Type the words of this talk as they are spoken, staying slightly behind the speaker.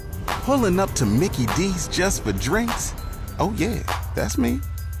Pulling up to Mickey D's just for drinks? Oh yeah, that's me.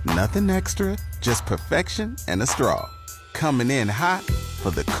 Nothing extra, just perfection and a straw. Coming in hot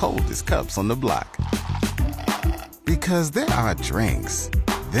for the coldest cups on the block. Because there are drinks.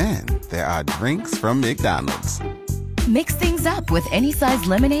 Then there are drinks from McDonald's. Mix things up with any size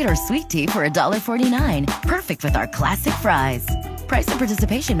lemonade or sweet tea for $1.49. Perfect with our classic fries. Price and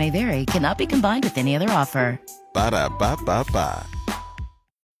participation may vary. Cannot be combined with any other offer. Ba-da-ba-ba-ba.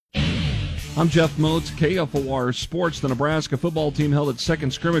 I'm Jeff Moats, KFOR Sports. The Nebraska football team held its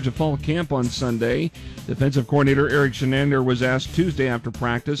second scrimmage of fall camp on Sunday. Defensive coordinator Eric Shenander was asked Tuesday after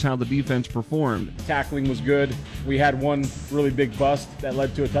practice how the defense performed. Tackling was good. We had one really big bust that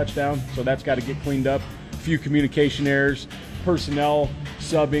led to a touchdown, so that's got to get cleaned up. A few communication errors, personnel,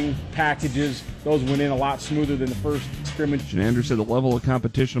 subbing, packages, those went in a lot smoother than the first scrimmage. Shenander said the level of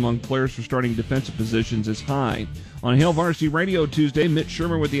competition among players for starting defensive positions is high. On Hail Varsity Radio Tuesday, Mitch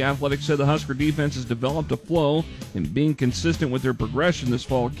Sherman with the Athletics said the Husker defense has developed a flow in being consistent with their progression this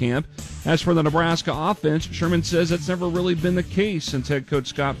fall camp. As for the Nebraska offense, Sherman says that's never really been the case since head coach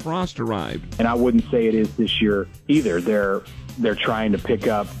Scott Frost arrived. And I wouldn't say it is this year either. They're trying to pick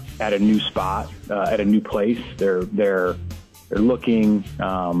up at a new spot, at a new place. They're looking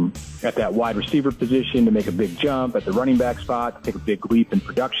at that wide receiver position to make a big jump, at the running back spot to take a big leap in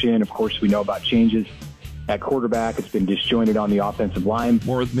production. Of course, we know about changes at quarterback. It's been disjointed on the offensive line.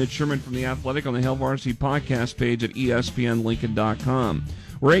 More with Mitch Sherman from The Athletic on the Hail Varsity podcast page at ESPNLincoln.com.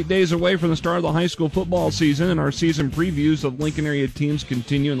 We're 8 days away from the start of the high school football season, and our season previews of Lincoln area teams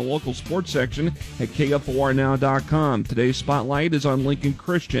continue in the local sports section at KFORnow.com. Today's spotlight is on Lincoln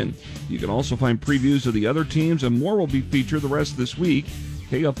Christian. You can also find previews of the other teams, and more will be featured the rest of this week.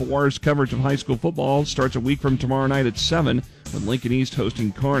 KFOR's coverage of high school football starts a week from tomorrow night at 7 with Lincoln East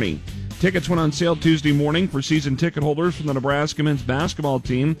hosting Kearney. Tickets went on sale Tuesday morning for season ticket holders from the Nebraska men's basketball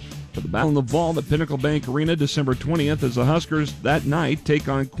team for the Battle in the Vault at Pinnacle Bank Arena December 20th as the Huskers that night take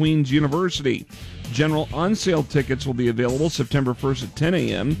on Queens University. General on-sale tickets will be available September 1st at 10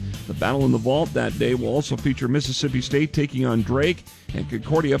 a.m. The Battle in the Vault that day will also feature Mississippi State taking on Drake, and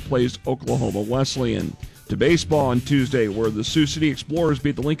Concordia plays Oklahoma Wesleyan. To baseball on Tuesday, where the Sioux City Explorers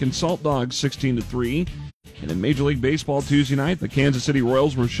beat the Lincoln Salt Dogs 16-3. And in Major League Baseball Tuesday night, the Kansas City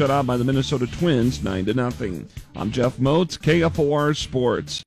Royals were shut out by the Minnesota Twins 9-0. I'm Jeff Moats, KFOR Sports.